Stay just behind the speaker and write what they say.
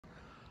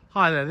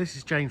Hi there, this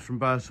is James from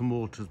Burton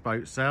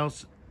Boat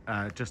Sales,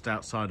 just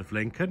outside of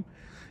Lincoln.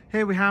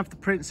 Here we have the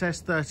Princess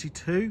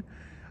 32,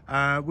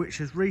 which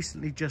has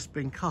recently just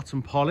been cut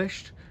and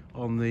polished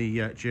on the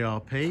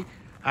GRP.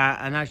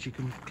 And as you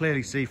can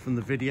clearly see from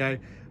the video,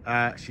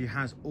 she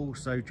has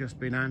also just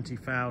been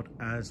anti-fouled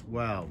as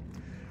well.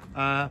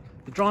 The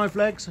drive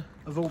legs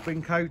have all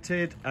been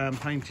coated and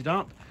painted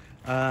up.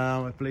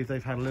 I believe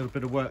they've had a little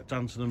bit of work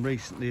done to them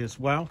recently as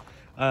well.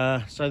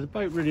 So the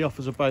boat really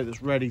offers a boat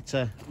that's ready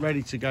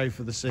to go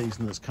for the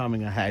season that's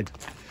coming ahead.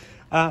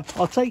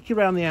 I'll take you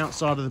around the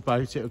outside of the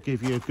boat. It'll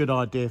give you a good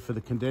idea for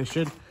the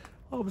condition.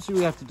 Obviously,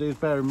 we have to do is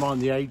bear in mind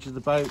the age of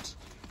the boat.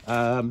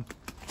 But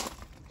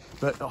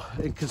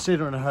in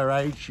considering her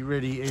age, she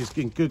really is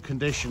in good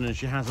condition and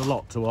she has a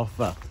lot to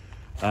offer,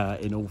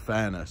 in all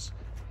fairness.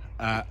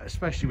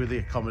 Especially with the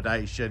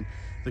accommodation,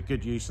 the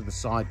good use of the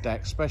side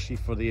deck, especially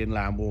for the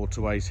inland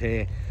waterways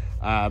here,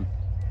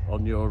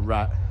 on your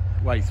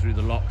way through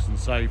the locks and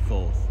so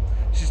forth.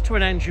 This is a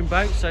twin engine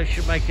boat, so it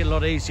should make it a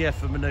lot easier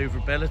for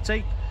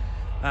manoeuvrability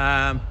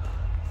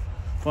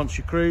once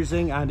you're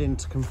cruising and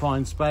into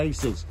confined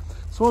spaces.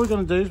 So what we're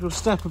going to do is we'll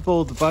step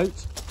aboard the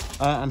boat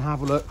and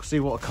have a look, see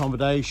what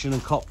accommodation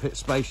and cockpit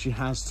space she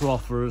has to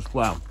offer as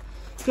well.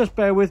 Just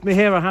bear with me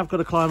here, I have got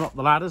to climb up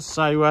the ladders,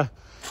 so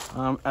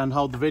and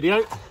hold the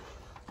video.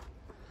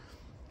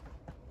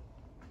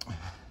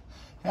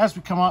 As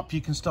we come up, you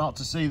can start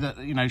to see that,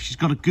 you know, she's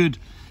got a good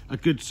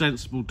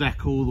sensible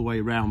deck all the way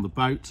around the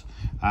boat,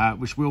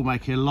 which will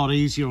make it a lot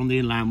easier on the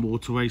inland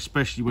waterway,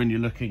 especially when you're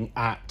looking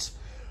at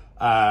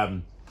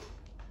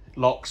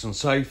locks and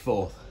so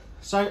forth.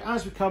 So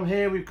as we come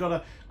here, we've got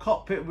a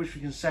cockpit which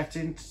we can set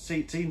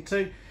seats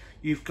into.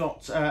 You've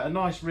got a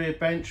nice rear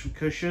bench with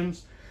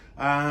cushions,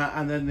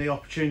 and then the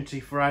opportunity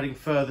for adding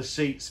further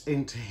seats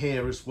into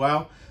here as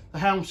well. The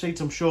helm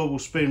seat I'm sure will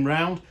spin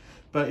round,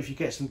 but if you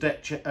get some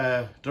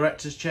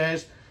director's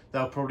chairs,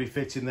 they'll probably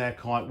fit in there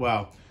quite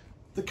well.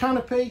 The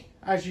canopy,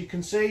 as you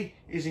can see,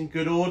 is in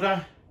good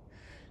order.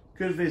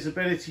 Good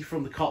visibility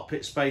from the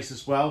cockpit space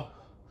as well,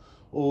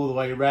 all the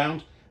way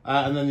around.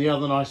 And then the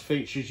other nice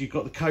features, you've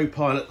got the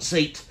co-pilot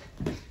seat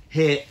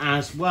here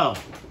as well.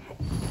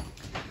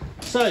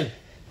 So,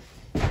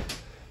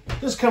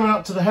 just coming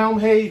up to the helm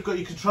here, you've got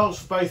your controls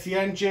for both the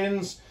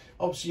engines,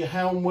 obviously your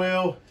helm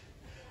wheel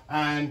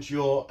and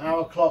your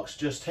hour clocks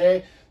just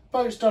here.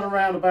 Boat's done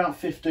around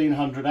about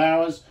 1,500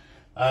 hours.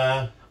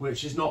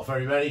 Which is not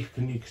very many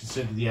when you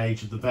consider the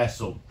age of the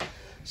vessel.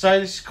 So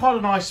this is quite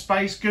a nice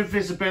space, good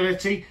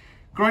visibility,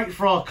 great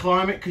for our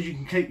climate because you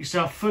can keep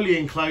yourself fully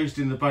enclosed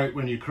in the boat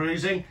when you're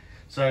cruising,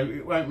 so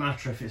it won't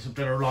matter if it's a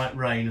bit of light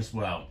rain as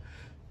well.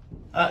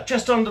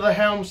 Just under the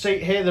helm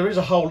seat here, there is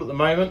a hole at the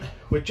moment.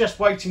 We're just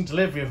waiting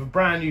delivery of a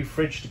brand new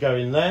fridge to go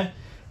in there,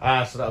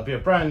 so that'll be a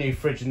brand new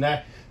fridge in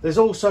there. There's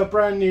also a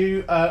brand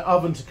new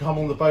oven to come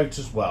on the boat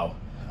as well,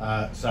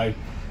 so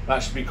that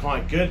should be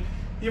quite good.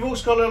 You've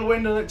also got a little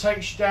window that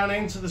takes you down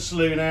into the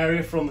saloon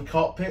area from the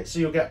cockpit, so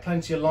you'll get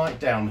plenty of light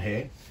down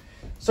here.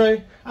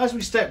 So as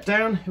we step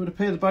down, it would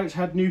appear the boat's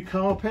had new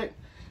carpet,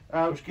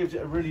 which gives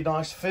it a really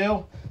nice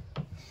feel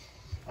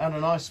and a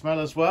nice smell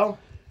as well.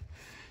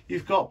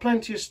 You've got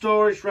plenty of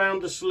storage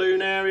around the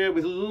saloon area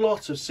with a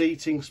lot of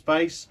seating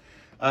space.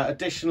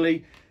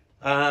 Additionally,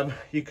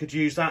 you could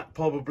use that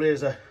probably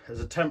as a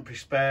temporary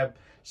spare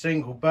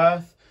single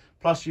berth.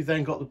 Plus you've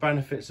then got the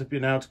benefits of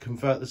being able to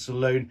convert the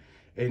saloon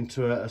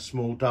into a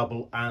small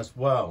double as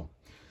well.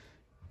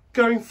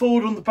 Going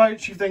forward on the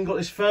boat, you've then got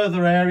this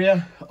further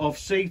area of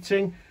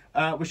seating,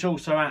 which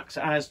also acts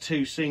as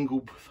two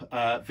single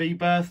V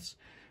berths.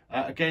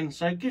 Again,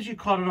 so it gives you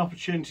quite an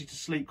opportunity to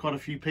sleep quite a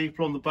few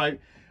people on the boat,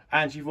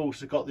 and you've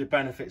also got the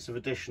benefits of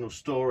additional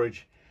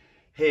storage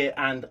here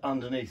and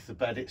underneath the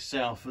bed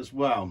itself as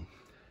well.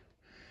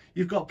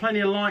 You've got plenty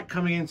of light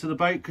coming into the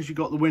boat because you've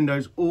got the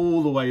windows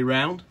all the way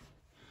round.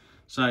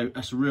 So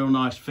that's a real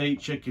nice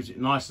feature, gives it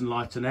nice and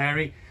light and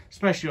airy,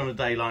 especially on a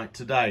day like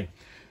today.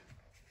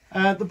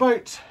 The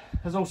boat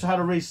has also had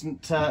a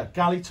recent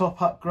galley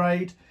top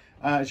upgrade.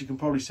 As you can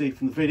probably see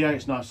from the video,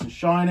 it's nice and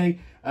shiny.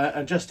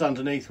 And just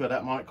underneath where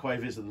that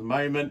microwave is at the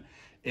moment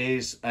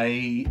is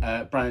a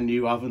brand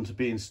new oven to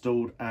be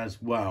installed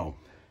as well.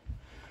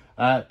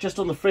 Just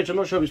on the fridge, I'm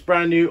not sure if it's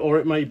brand new or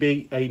it may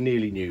be a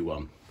nearly new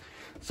one.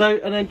 So,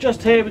 and then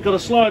just here we've got a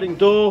sliding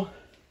door,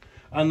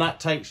 and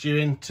that takes you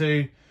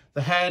into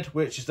the head,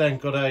 which has then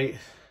got a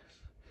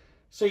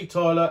sea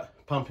toilet,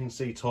 pumping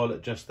sea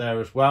toilet just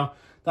there as well.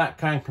 That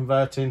can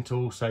convert into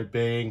also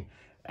being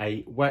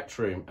a wet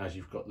room, as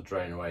you've got the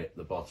drain away at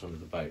the bottom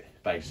of the boat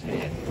base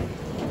here.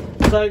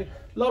 So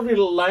lovely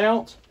little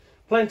layout,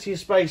 plenty of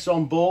space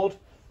on board.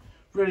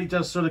 Really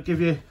does sort of give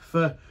you,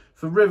 for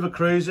river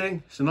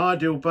cruising, it's an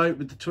ideal boat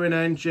with the twin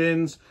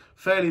engines,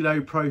 fairly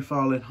low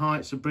profile in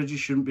height, so bridges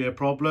shouldn't be a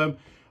problem.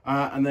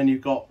 And then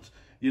you've got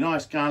your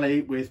nice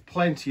galley with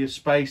plenty of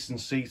space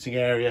and seating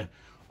area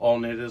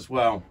on it as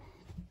well.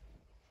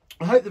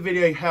 I hope the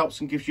video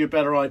helps and gives you a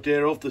better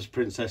idea of this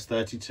Princess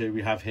 32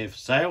 we have here for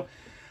sale.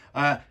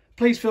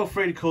 Please feel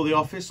free to call the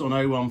office on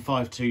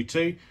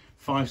 01522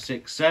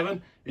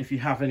 567 if you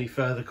have any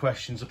further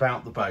questions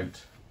about the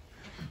boat.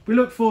 We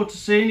look forward to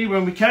seeing you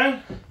when we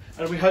can,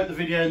 and we hope the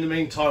video in the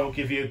meantime will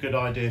give you a good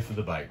idea for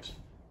the boat.